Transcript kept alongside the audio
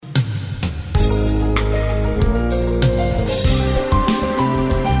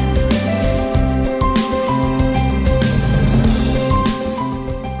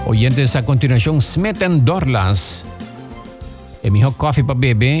Oyentes, a continuación, Smith & Dorlas. Emiho coffee pa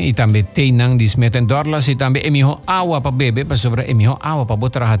bebe, e também thee nang di Smith & Dorlas, e também emiho awa pa bebe, pa sobra emiho awa pa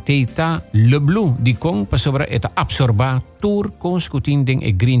botra thee ta le blue, di kong pa sobra eta absorba tur con scutin ding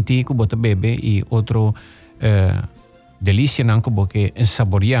e green tea ko bota bebe, e outro delícia nang ko boke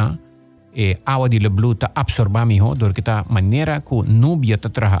saboria, e awa di le blue ta absorba miho, dor kita manera ko nubia ta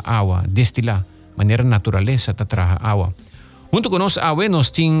traha awa, destila, manera naturaleza ta traha awa. Junto con nosotros,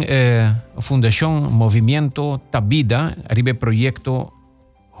 nos tiene Fundación Movimiento Tabida, arriba proyecto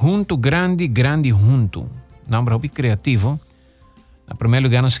Junto Grande Junto. Nombre muy creativo. En primer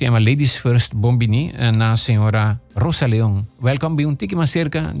lugar nos llama Ladies First Bombini, na señora Rosa León. Welkom bij un tiki más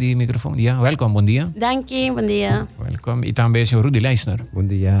cerca di microfoon. Ja, welkom, buen día. Dank je, buen día. Welkom. Y también señor Rudy Leisner. Buen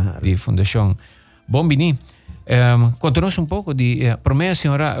día. Di Fundación Bombini. Contanos un poco di primera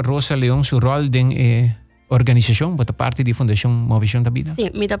señora Rosa León, su rol en organização, wat de parte de Fundação Movimento da Vida? Sim,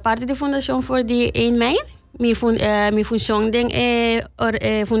 met de parte de Fundação voor die 1 mei. Mijn functie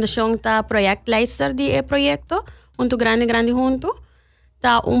é Fundação tá projectleider de projeto, Junto Grande Junto.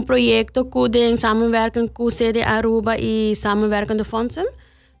 Tá projeto que tem samenwerking com CD Aruba e samenwerkende fondsen.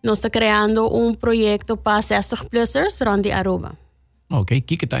 Nós está criando projeto para 60-plussers rond de Aruba. Ok, o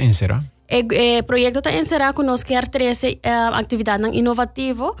que está encerrado? O projeto está encerrado com nós quer 13 atividades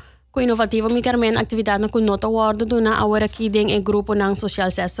inovativo. Com inovativo, me querem atividade com nota worden doen na agora aqui tem grupo ng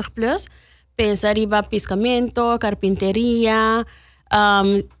social 60 plus. Pensa riba piscamento, carpinteria,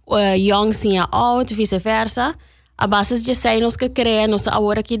 young senior out, vice-versa. A basis de sei nos que cria nos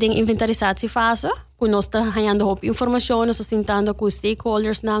agora aqui tem inventarização fase, com nós está ganhando hop informação, nós sentando com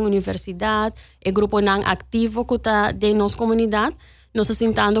stakeholders na universidade, e grupo ng ativo que está de nossa comunidade, nós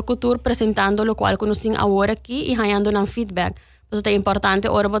sentando cultura, apresentando o qual nós tem agora aqui e ganhando ng feedback. Então é importante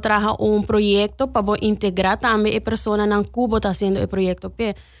agora trabalhar projeto para integrar também a pessoa na Cuba está fazendo o projeto.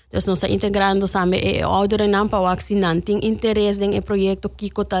 Então nós estamos integrando também a outra não para que não tem interesse em projeto que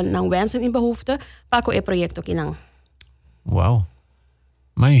está não wensen em behoefte para o projeto aqui não. Uau,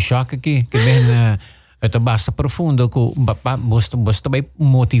 mas um choque aqui que bem é bastante profundo que basta vai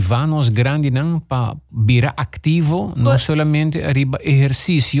motivar nós grande não para virar ativo não somente arriba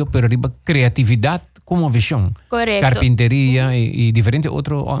exercício, pero arriba criatividade. Como visão. Correto. Carpinteria e diferente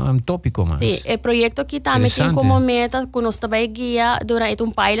outro tópico. Mas. Sim, o projeto que também tem como meta que nós também guia durante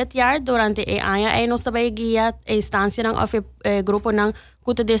pilot year, durante o ano, e nós também guia a instância ng grupo ng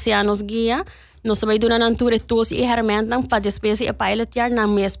que deseamos guia. Nós também damos tools e ferramentas para despedir o pilot year na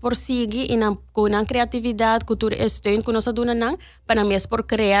mês por seguir e com criatividade, cultura e steun que nós damos para mês por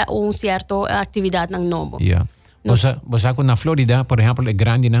criar certa atividade ng novo. Yeah. Você na Florida, por exemplo, é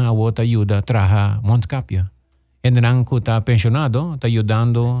grande na outra ajuda a trabalhar Monte Capia. E não que está pensionado, está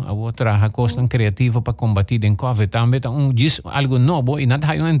ajudando a outra trabalhar coisas criativas para combater o COVID. Também está diz algo novo e não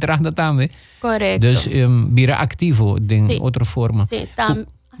está uma entrada também. Correto. Então, vira ativo de outra forma. Sim, também.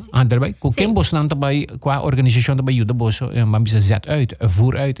 Daarbij, ken bos dan daarbij qua organisatie daarbij je de bos maar bisa zet uit,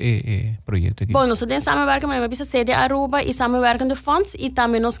 voer uit projecten. Bom, nós temos samenwerken met bisa sede Aruba e samenwerkende fonds e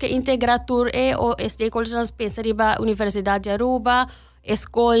também nós que integrator o stakeholders nas pensa riba Universidade de Aruba,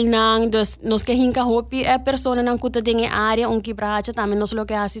 escola nang, dus nós que hinka hopi persona nang kuta dinge área onde praatje também nós lo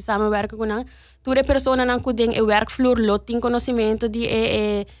que assim samenwerken com nang, toda persona nang kuta dinge werkvloer lot tem conhecimento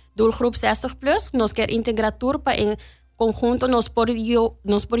de doelgroep 60 plus, nós quer integrator para conjunto nos por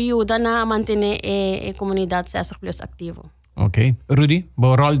ayuda a mantener a comunidad 60 plus activo. Ok. Rudy,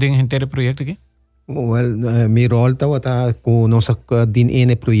 ¿qué rol tiene en el proyecto aquí? Well, mi rol está con nosotros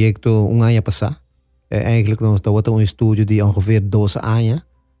en el proyecto un año pasado. Eigenlijk nós estamos estudio de ongeveer 12 anos.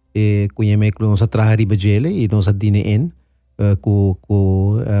 Nós trabalhamos em Bajele e nós estamos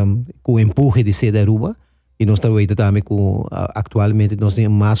com empuje de Seda Aruba. E nós trabalhamos também com, atualmente, nós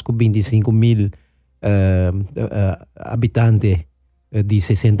temos mais de 25,000 habitantes de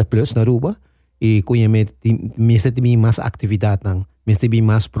 60 plus na Aruba e conhecemos mais atividade temos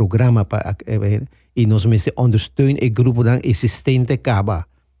mais programa e nós ondersteunen o grupo existente Caba.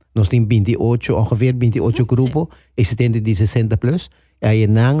 Nós temos 28, ongeveer 28 grupos existentes de 60 plus e aí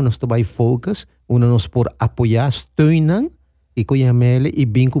nós também focus nós por apoiar, steunen e conhecemos e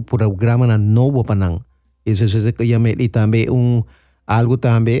binco programa na novo para isso é conhecemos e também algo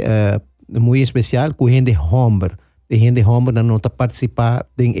também muito especial com gente homem. A gente homem não está participar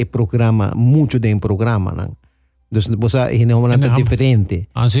do programa, muito do programa. Então, você a gente homem é diferente.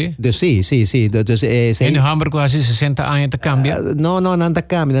 Ah, sim? Sim. Gente homem com quase 60 anos está cambia? Não está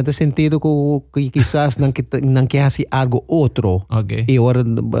cambia. No sentido que quizás não quer fazer algo outro. Ok. E agora,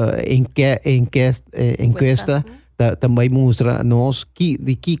 enquesta também mostra nós que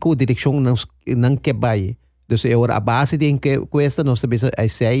direção não quer vai. Dus agora a base de encuesta nós também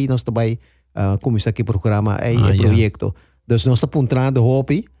sei nós também começar aqui programa projeto. Dus nós está apontando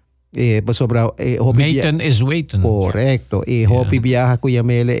hobby sobre hobby. Meten is weten. Correcto. E hobby viaja com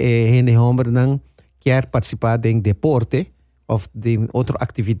Yamele gente homem não quer participar de deporte of de outra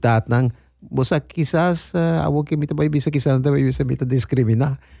atividade não. Você quizás algo que me também bisa quizás não também bisa me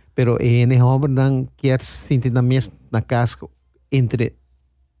discriminar, pero gente homem não quer sentir na mes na casa entre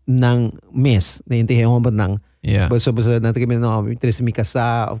ng mes na hindi homem não. Basta natin kami no interesse mi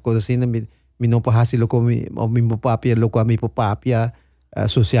casar of course assim mi não pahasilo ko mi papia lo ko mi papia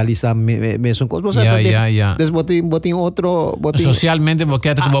socializar mesmo coisa. Des botin outro socialmente porque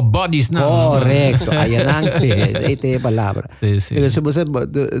é como bodies não. Correcto. Ayan ang ite palavra. Sí.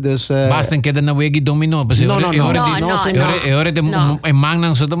 Dus basta que na wegi domino, porque é hora de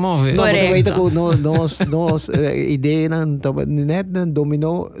mangnang sa move. No, wait ko nos ideia ng net ng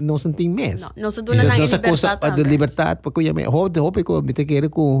domino no senting mes. No sa duna ng libertad pa ko yame. Hope ko bitekere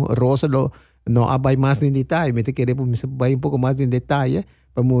ko Rosalo no abay mais em detalhe, me te querer vai pouco mais em detalhe,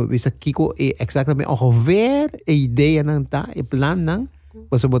 para mo bisa kiko exatamente ongeveer a ideia não tá, e plan não,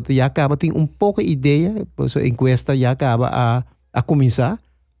 você bota já acaba tem pouco ideia, pues encuesta já acaba a começar,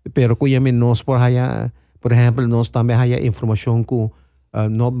 pero kuyame nós por exemplo, nós também haya informação com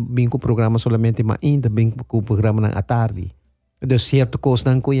não bem com programa solamente, mas ainda bem com o programa à tarde. De certo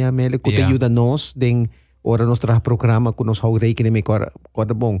coisa não kuyame que te ajuda nós, den hora nós traz programa com nós hau rekening com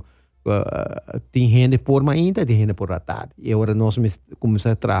bom. Tem gente por manhã ainda, tem gente por à tarde. E agora nós começamos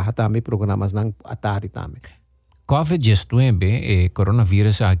a trabalhar também programas à tarde também. COVID-19 e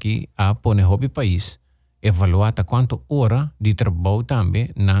coronavírus aqui a pone hobby país evaluar quanto hora de trabalho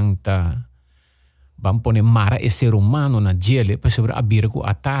também não tá vamos pôr mara e ser humano na gele para sobre abrir com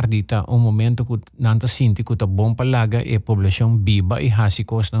a tarde tá momento que não tá sinti que tá bom para laga e população viva e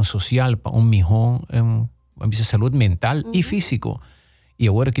hasicos na social para melhor bisa saúde mental e físico. E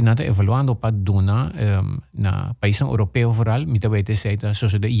agora que nós estamos evaluando para Duna, na país europeu vooral, me também te sei,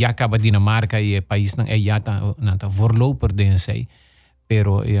 zoals de já acaba Dinamarca e país não é já tá voorloper den sei,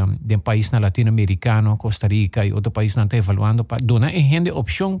 pero den país na latino-americano, Costa Rica e outro país não está evaluando para Duna é gente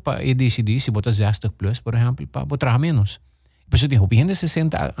opção para decidir se botar 60 plus, por exemplo, para botar menos. Por isso tem gente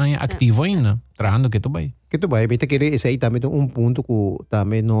 60 anos ativo ainda, trabalhando que tu vai. Que tu vai, beta querer esse aí também ponto que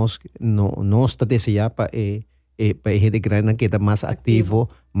também nós está desejando para para gente grande que está mais ativo,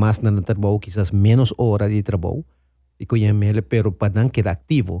 mais no trabalho, quizás menos horas de trabalho, e conhece, pero para não quedar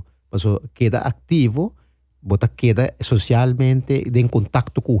ativo, mas queda ativo, bota queda socialmente em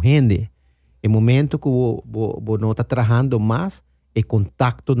contato com gente. E momento que você não está trabalhando mais, e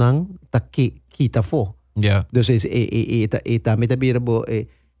contato não está quita fora. Então, também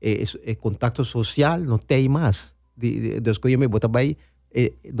contato social não tem mais. Então, conhece, bota vai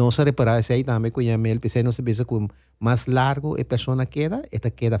não se reparar isso aí também com a mel, porque não se pensa que mais largo a pessoa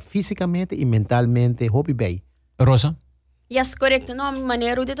queda fisicamente e mentalmente hobby bem. Rosa? Yes, correto. No,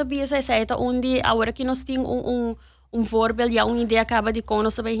 maneiro de tabia sa ita onde agora que nós temos voorbeeld, ja, uma ideia acaba de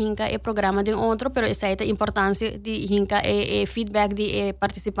conosco sobre hinka e programa de outro, pero essa é a importância de hinka e feedback de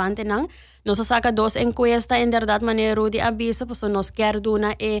participante nang. Nós saca duas encuestas em verdade maneiro de avisa, porque nós quer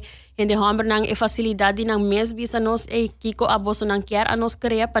duna e gente homem nang e facilidade nang mes bisa nós e kiko aboso nang quer a nós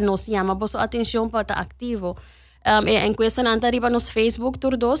criar para nós chama aboso atenção para estar ativo. E encuesta nanta riba nos Facebook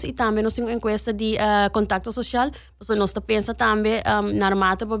turdos e também nós temos encuesta de contacto social, porque nós pensa também na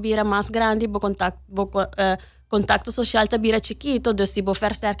mata bobira mais grande, bo contacto social tabira chiquito, dus si bo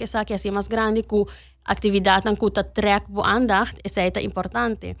versterken sa que assim mais grande ku atividade que ta trek bo aandacht, essa é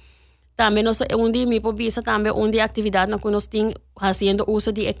importante. Também nós onde me pobisa também onde atividade na que nós tem fazendo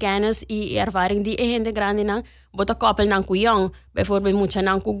uso de kennis e ervaring de gente grande na bota koppel nang ku young, bijvoorbeeld mucha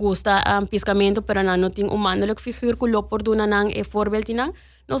nang ku gusta piscamento pero na não tem mannelijk figuur ku lopor duna nang e voorbeeld nang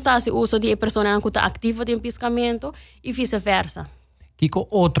nós tá se uso de persona nang ku ta activo de piscamento e vice-versa. Kiko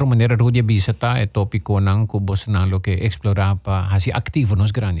outra maneira de visitar é tópico não que você não que explorar para fazer ativo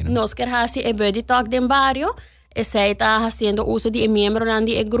nos grandes. Nós quer fazer e buddy talk de barrio, e sei tá fazendo uso de membro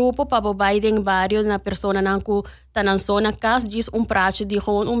de grupo para bobai de barrio na persona não que tá na zona casa diz prato de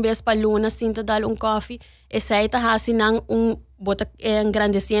gewoon vez para luna sinta dar coffee, e sei tá fazendo bota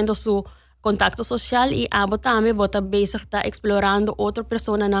engrandecendo su contacto social e abo também bota bezig tá explorando outra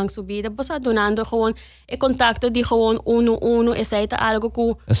persona nang sua vida, bosa donando gewoon e contacto de gewoon uno e sei tá algo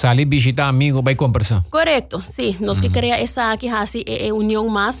que sali visita amigo vai conversar. Correcto, sim, nós que cria essa aqui hasi união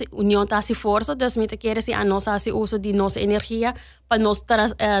mais, união tá se força, dus me te quer se a nós hasi uso de nossa energia para nós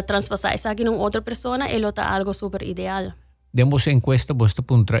transpassar essa aqui num outra persona e lo tá algo super ideal. Demos encuesta, bosta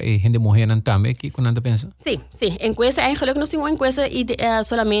puntra e gente morrer nan também, que quando anda pensa? Sim. Encuesta, eigenlijk nós temos uma encuesta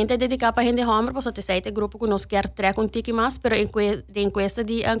solamente dedicada para gente homer, porque você tem grupo que nós quer trazer um tique mais, pero de encuesta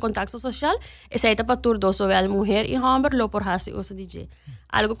de contacto social, é para todos, zowel mulher e homer, lo por hasi usa DJ.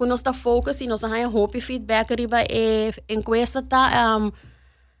 Algo que nós está focus e nós temos hope feedback riba e encuesta tá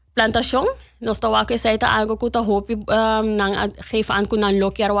plantação, nós está wak é algo que tá hope nang geef aan kunan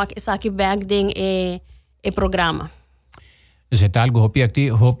lo quer wak isaki back ding e programa. Dus het algo hopi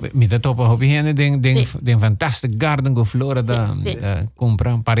acti met dat op hopi hene den fantastic garden go Florida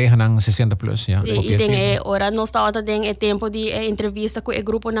compra pareja nang 60 plus ja. Sí, e den ora nós está ata den e tempo de entrevista com o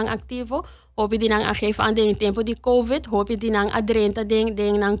grupo nang activo, hopi din ang geef aan den tempo de COVID, hopi din ang adrenta den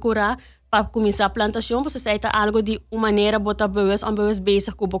nang cura para começar a plantação, você sai algo de uma maneira botar bewus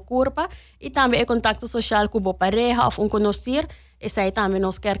bezig com o corpo e também é contacto social com o pareja ou conhecer. Esse aí também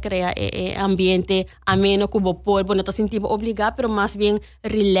nós quer criar ambiente ameno com o povo, não está sentindo obrigado, mas mais bem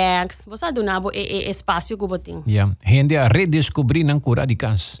relax. Você dá espaço com o tem. Yeah, gente a redescobrir na cura de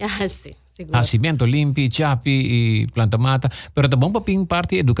casa. Sim. Cimento limpi, chapi e planta mata. Pero tá bom para ping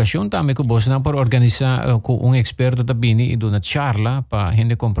parte educação também que você não pode organizar com experto também e do na charla para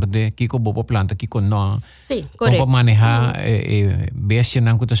gente compreender que bobo planta que não. Sim, correto. Para manejar bestia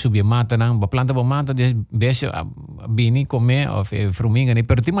não que tá subir mata não, ba planta ba mata de bestia bini comer ou fruminga né.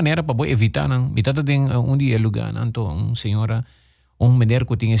 Pero de maneira para evitar não. Mitad tem dia lugar então senhora mulher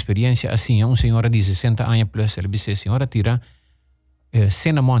que tem experiência assim, senhora de 60 anos plus, ela disse senhora tira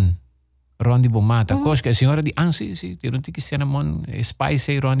cinnamon Rondi bomata. Koska a senhora de ansi, tiro um tique cinnamon,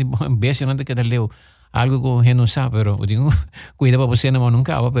 spice, rondi besi não te leu. Algo que eu não sabe, pero eu digo, cuida para você não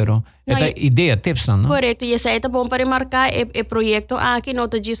nunca, pero esta ideia tips não? Correto, e essa é bom para marcar o projeto aqui, não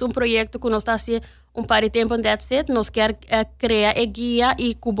te diz projeto que nós está assim par de tempo that's it, nós quer criar a guia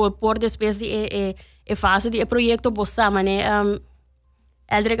e cubo por depois de fase de projeto bossa, né?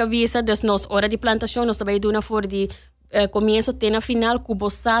 Eldrega visa, dus nós hora de plantação, nós também duna for de começo até na final cubo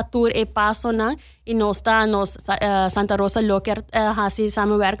tour e passo na e nós está Santa Rosa Locker hasi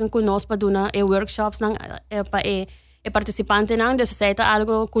samenwerking com nós para duna workshops nang para participante nang necessita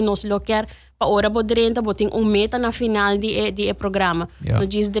algo com nós Locker para hora bodrenta boting meta na final de programa. No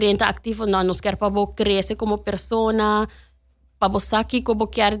diz drenta ativo nós quer para crescer como persona para saki como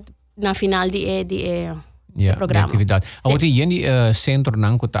quer na final de programa. Atividade. Agora tem centro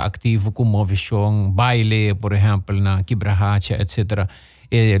não que está ativo com movição, baile, por exemplo, na Quibrahacha, etc.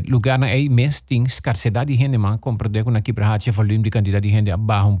 Lugar na mês tem escassidade de gente, mas compreender que na Quibrahacha volume de quantidade de gente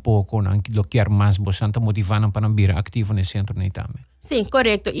abaixa pouco, não que quer mais bastante motivando para vir ativo no centro nem também. Sim,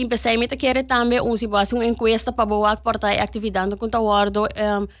 correto. E pensamos que também uma encuesta para boa portar atividade com o Wardo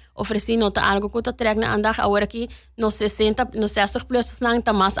oferecendo algo que está trek na andag agora que nos 60 plus não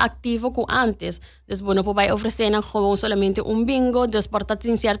está mais ativo que antes. Dus bueno vai oferecer gewoon solamente bingo, dus portar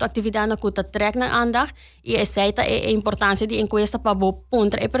certa atividade que está trek na andag e aceita a importância de encuesta para boa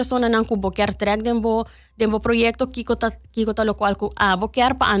ponta a pessoa não que quer trek dembo projeto que está local que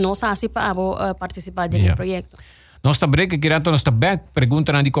quer para nós assim para participar do projeto. Nós está break aqui nós está back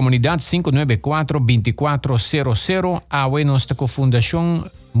pergunta na comunidade 594-2400 awe nós está com fundação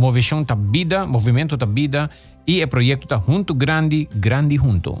Movição da Vida, Movimento da Vida e o projeto está junto grande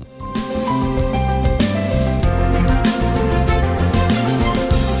junto.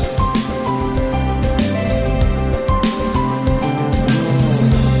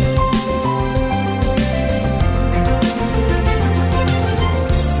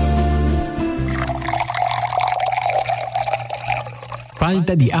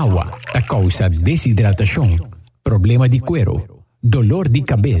 Falta de agua causa desidratación, problema de cuero, dolor de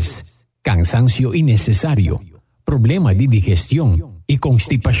cabeza, cansancio innecesario, problema de digestión y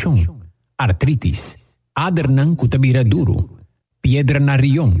constipación, artritis, adernan cutabira duro, piedra na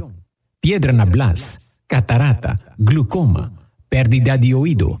riñón, piedra na blas, catarata, glaucoma, pérdida de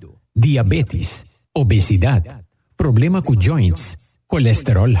oído, diabetes, obesidad, problema con joints,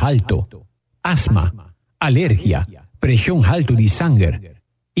 colesterol alto, asma, alergia, presión alta de sangre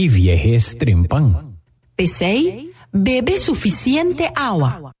y viejez trempan. Pensei, bebe suficiente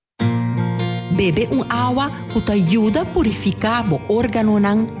agua. Bebe agua que te ayuda a purificar o órgano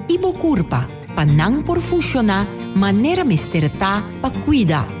y o corpo, para não por funcionar maneira misteriosa para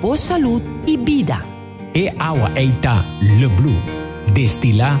cuidar a saúde e vida. E agua está Le Blue,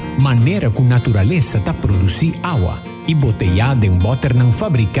 destila maneira com natureza ta produzir agua e botellada em water não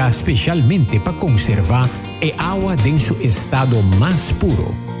fabricar especialmente para conservar e agua em seu estado mais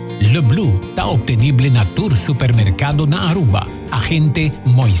puro. Le Blue está obtenible na Tour Supermercado na Aruba. Agente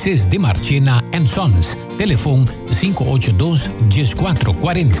Moisés de Marchena & Sons. Telefone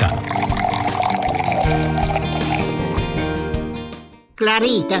 582-1440.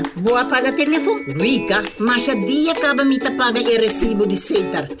 Clarita, boa paga telefone. Rica, mas a dia acaba me paga e recibo de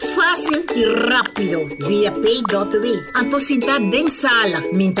Seitar. Fácil e rápido. Via Pay.me. Anto sinta den sala.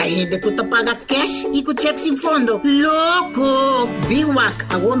 Minta gente que te paga cash e que check sem fundo. Louco! Biwak,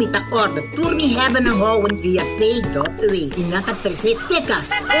 a me ta order. Turmi hebben een houden via Pay.me. E naka 13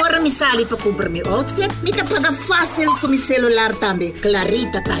 tekas. Ora mi sali pa comprar mi outfit. Mi ta paga fácil com mi celular também.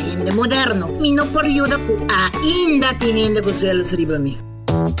 Clarita ta gente moderno. Mi no período ku ainda ti gente ku celos riba mi.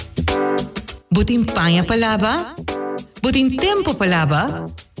 Buting panha palaba? Buting tempo palaba?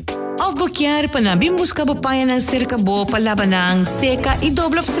 Of bukyar pa na bimbus ka bupaya ng cerca bo palaba ng seca e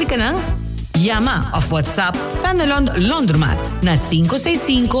doblof strika ng? Llama of WhatsApp Fenelon Laundromat na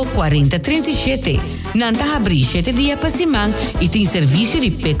 565-4037. Nanta abri 7 dia pasimang iting servisyo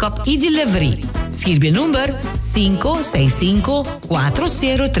di pick-up e delivery. Scribe number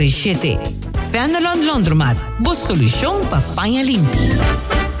 565-4037. Fenelon Laundromat, bus solusyon pa panha limpi.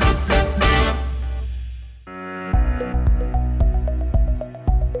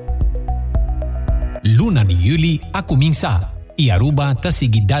 Luna de Juli a cominciar e Aruba está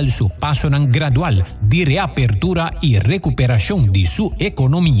seguidal su paso ng gradual de reapertura y recuperación de su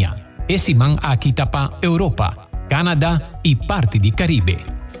economía. Esse man aqui pa Europa, Canadá e parte de Caribe.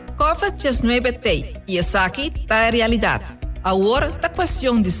 COVID-19 e essa aqui tá a realidade. Agora, a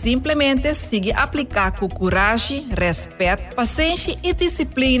questão de simplesmente seguir aplicar com coragem, respeito, paciência e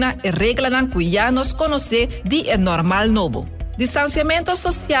disciplina e regras que já nos conhece de normal novo. Distanciamento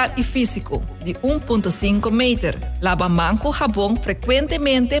social e físico de 1,5 metros. Lava mão com sabão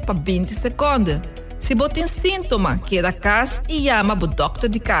frequentemente para 20 segundos. Se botem sintoma, queda casa e chama o doctor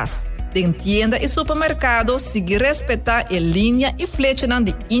de casa. De tienda e supermercado, seguir respeitar a linha e flecha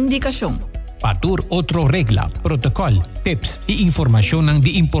de indicação. Patur outro regla, protocolo, tips e informação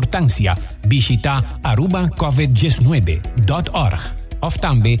de importância, visita arubacovid19.org ou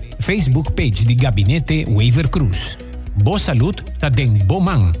também Facebook page de Gabinete Waiver Cruz. Boa saúde, tá den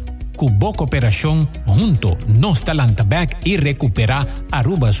boman. Com boa cooperação, junto, nós talanta back e recuperar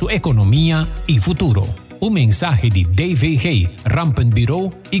Aruba sua economia e futuro. Mensaje de DVG,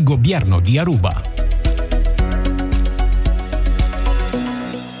 Rampenbureau e Governo de Aruba.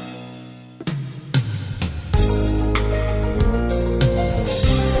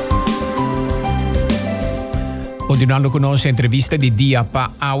 Continuando con nuestra entrevista de día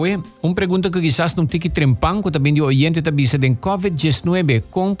pa Awe, pergunta que quizás não tiki trempang ko também de oyente tabisa den COVID-19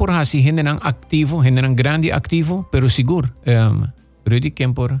 kung por hasi hindi nang aktivo, hindi nang grande aktivo, pero seguro, Rudy,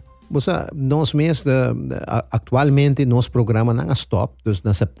 quem por? Bosa, nós mês atualmente nos programa não stop, dus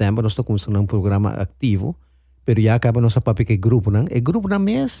na setembro nós estamos com um programa ativo, pero já acaba nossa papel grupo não, e grupo na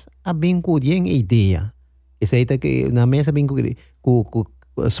mês a bem com a ideia, essa aí que na mês a bem com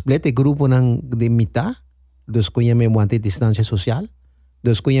split grupo não de mitad. Dus kun je met distância social.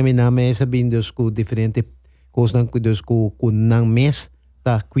 Dus kun je met name sabihin dus ku diferente coisas dus ku nang mes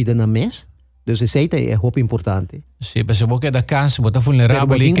ta cuida na mes. Dus essa é hope importante. Sim, mas você queda casa, você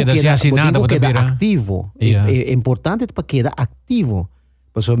vulnerável e queda assinado, você queda ativo. É importante para quedar ativo.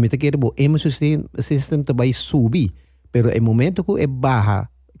 Mas o mita queda bo emo system também subir, pero é momento que é barra,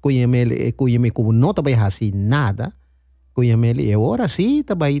 kunye como não também assim nada, kunye é hora sim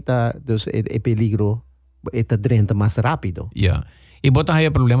também tá dus é peligro. Esta drenta mais rápido. Yeah. E bota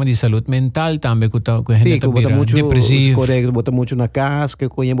aí problema de saúde mental também que gente tá depressivo. Correto, bota muito na casa, que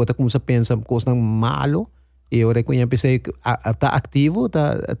conhe bota como se pensa coisa malo. E agora conhe pensei tá ativo,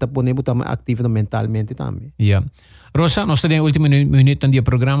 tá ponendo tá ativo mentalmente também. Yeah. Rosa, nós temos o último minuto do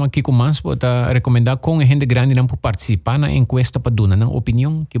programa que começa bota recomendar com a gente grande não participar na encuesta para dar uma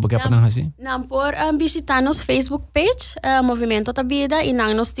opinião que você pode fazer. Não por visitar nos Facebook page Movimento da Vida e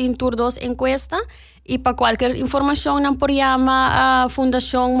não nos tem todos encuesta. E para qualquer informação, não por chama a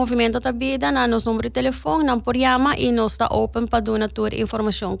Fundação Movimento da Vida, na nosso número de telefone, não por chama e nós está open para dar toda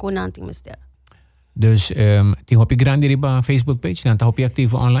informação que não tem mistério. Dus tem hopi grande riba Facebook page, não está hopi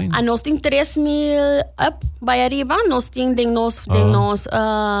ativo online? Nós tem 3,000 up by arriba, nós tem nos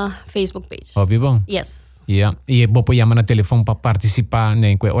Facebook page. Hopi bom? Yes. Yeah. E você chama na telefone para participar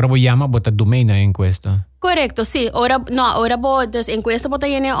na encuesta. Ora você chama, bota domain na encuesta. Correcto, sí. Ahora dus encuesta bota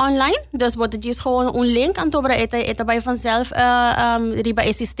yene online, dus bota diz gewoon een link en tobra eta bij vanzelf riba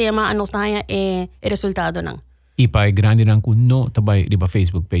e sistema en ons na e resultado nang. E para grande nang ku no tabay riba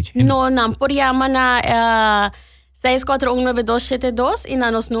Facebook page. No nam por llama na 6419272 e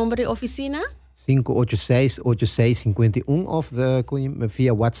na nos número de oficina 586-8651 of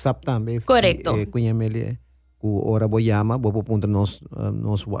via WhatsApp também. Correcto. Kunye ora bo llama, bo punta nos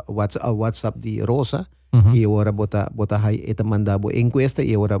WhatsApp di Rosa. E ora bota hai eta mandabo encuesta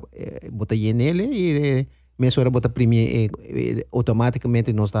e ora bota yenele e Mesmo bota primeiro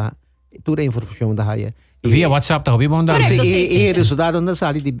automaticamente nós dá toda a informação da raia. Via WhatsApp tá bom dar. Correcto, E resultado não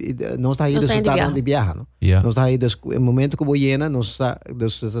sai de nós tá aí resultado de viagem, não? Yeah. Nós tá aí no momento que boiena nós está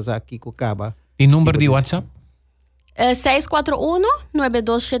aqui com acaba. E número de WhatsApp?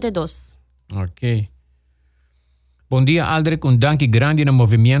 641-9272. Ok. Bom dia, Aldrich. Danke grande no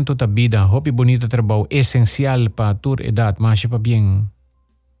movimento da vida. Hopi bonito trabalho essencial para toda edad. Mas para bem.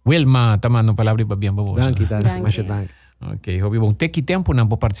 Wilma, tama no palavra para bem babosa. Danke. Ok, hopi bom. Tem que tempo não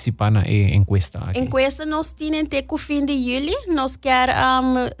para participar na encuesta? Encuesta nós temos até o fim de julho. Nós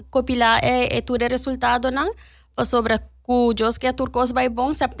queremos compilar todo o resultado não. Sobre que nós queremos turcos vai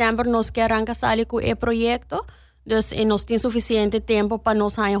bom. Setembro nós queremos arrancar com o projeto. Dus nós temos suficiente tempo para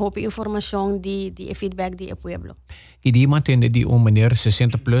nós ter informação de feedback do pueblo. E de mantendo de maneira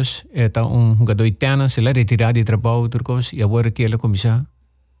 60 plus, tá gadoi tenas, ela retirar de trabalho turcos e agora que ela começa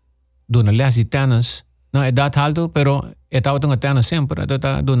dona les de tenas, na edad alto, pero está outra tenas sempre,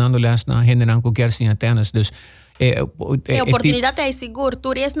 está donando les na generando qualquer sim tenas, dus oportunidade é seguro.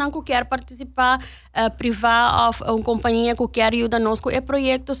 Turistas não quer participar privado ou uma companhia que quer ajudar nós com o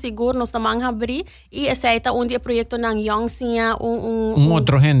projeto seguro nós também abrir e aceita onde o projeto não young sim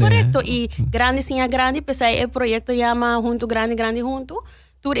outro gente. Correto. E grande sim grande, pensei o projeto chama junto grande junto.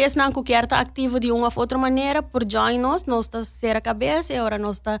 Turistas não quer estar ativo de uma ou outra maneira por join nós está ser a cabeça e agora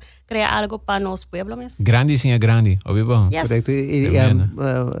nós está criar algo para nós pueblo mesmo. Grande sim grande, ouvi bom. Yes. Correcto.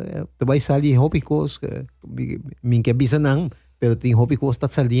 Também sali hobicos, minha bisa não, pero tem hobicos está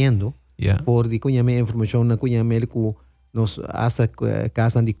saliendo. Yeah. Por de conhecer informação na conhecer que nós hasta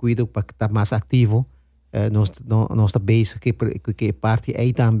casa de cuidado para estar mais ativo, nós está base que parte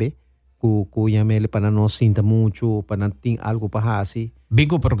aí também. Conhecer para nós sinta muito, para não ter algo para fazer.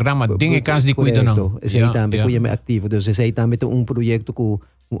 Bigo programa tem casa de cuidado não. Esse aí também conhecer ativo. Então esse aí também tem projeto com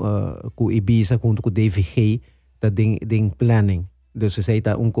Ibiza junto com David Hay, tá tem planning. Então esse aí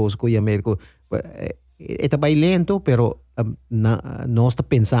tá coisa conhecer é bem lento, pero nós está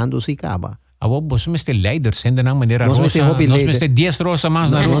pensando se acaba. Nós somos leiders, ainda não maneira rosa. Nós somos 10 rosa mais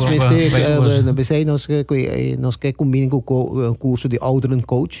na rua. Nós quer combinar com o curso de Ouderen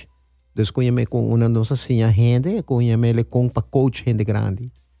Coach. Dus conhecer com uma nossa senha gente, conhecer com para coach gente grande.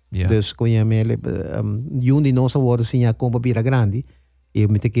 Yeah. Dus conhecer de nossa worda senha com para bira grande. E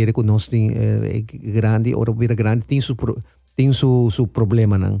me te querer com nós tem grande ou bira grande tem su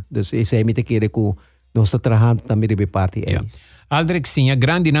problema não. Dus esse aí me te querer com nós está trabalhando também de parte aí. Aldrich senha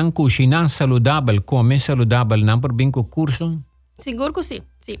grande não cozinhar saudável, comer saudável não por bem com curso. Seguro que sim.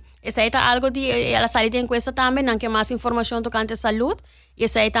 Sim. Esse aí tá algo de ela sai de encuesta também, não quer mais informação tocante à saúde. E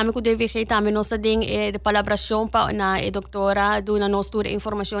esse aí também que deve ter também nossa de palabração para na doutora do na nossa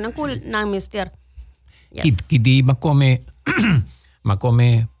informação na mister. Yes. Que di ma come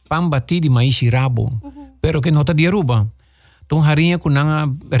pão batido de maíz e rabo, pero que nota de Aruba. Tung harinha com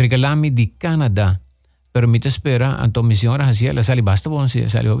nanga regalame de Canadá. Pero me espera, então minha senhora fazia, ela sali basta bom,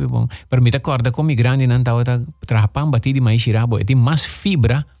 sali óbvio bom. Pero me acorda com migrante não tava trabalhar pão batido de maíz e rabo, tem mais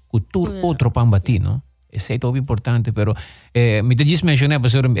fibra que todo outro pão batido, não? Esse é muito importante, pero me diz mencionar,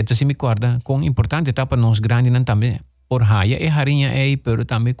 professor, esta se me acorda, com importante tá para nós grande não também. Por raia é harinha aí, pero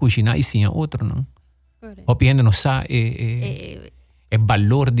também cozinhar e sim outro, não? Opinião não sa é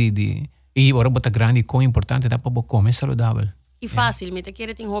valor de e agora botar grande com importante tá para comer saudável. E fácil, me te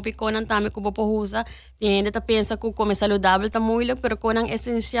quer tem hobby conan também que você usa, tem ainda tá pensa que comer saudável tá muito, pero conan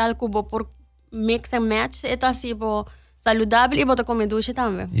essencial que você por mix and match é tá assim saudável e você comer doce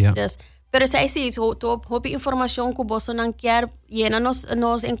também. Pero se sim, hobby informação que você não quer e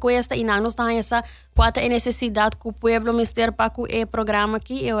nos encuesta e não nos dá essa qual é a necessidade que o pueblo mister para que o programa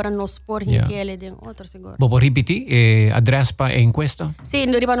aqui e agora nos por que ele tem outro seguro. Vou repetir adresse para a encuesta? Sim,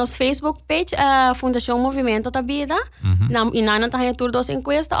 no riba nos Facebook page Fundação Movimento da Vida. E não tem tudo dos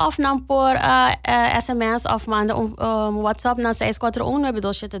encuesta ou não por SMS ou manda WhatsApp na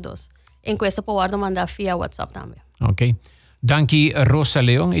 641-9272. Encuesta por guarda mandar via WhatsApp também. Ok. Danke Rosa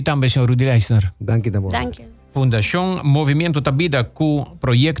Leão e também senhor Rudy Leisner. Danke também. Danke. Fundação Movimento da Vida com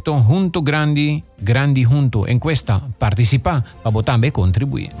projeto Junto Grande, Grande Junto. Encuesta, participa para também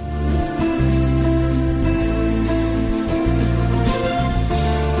contribuir.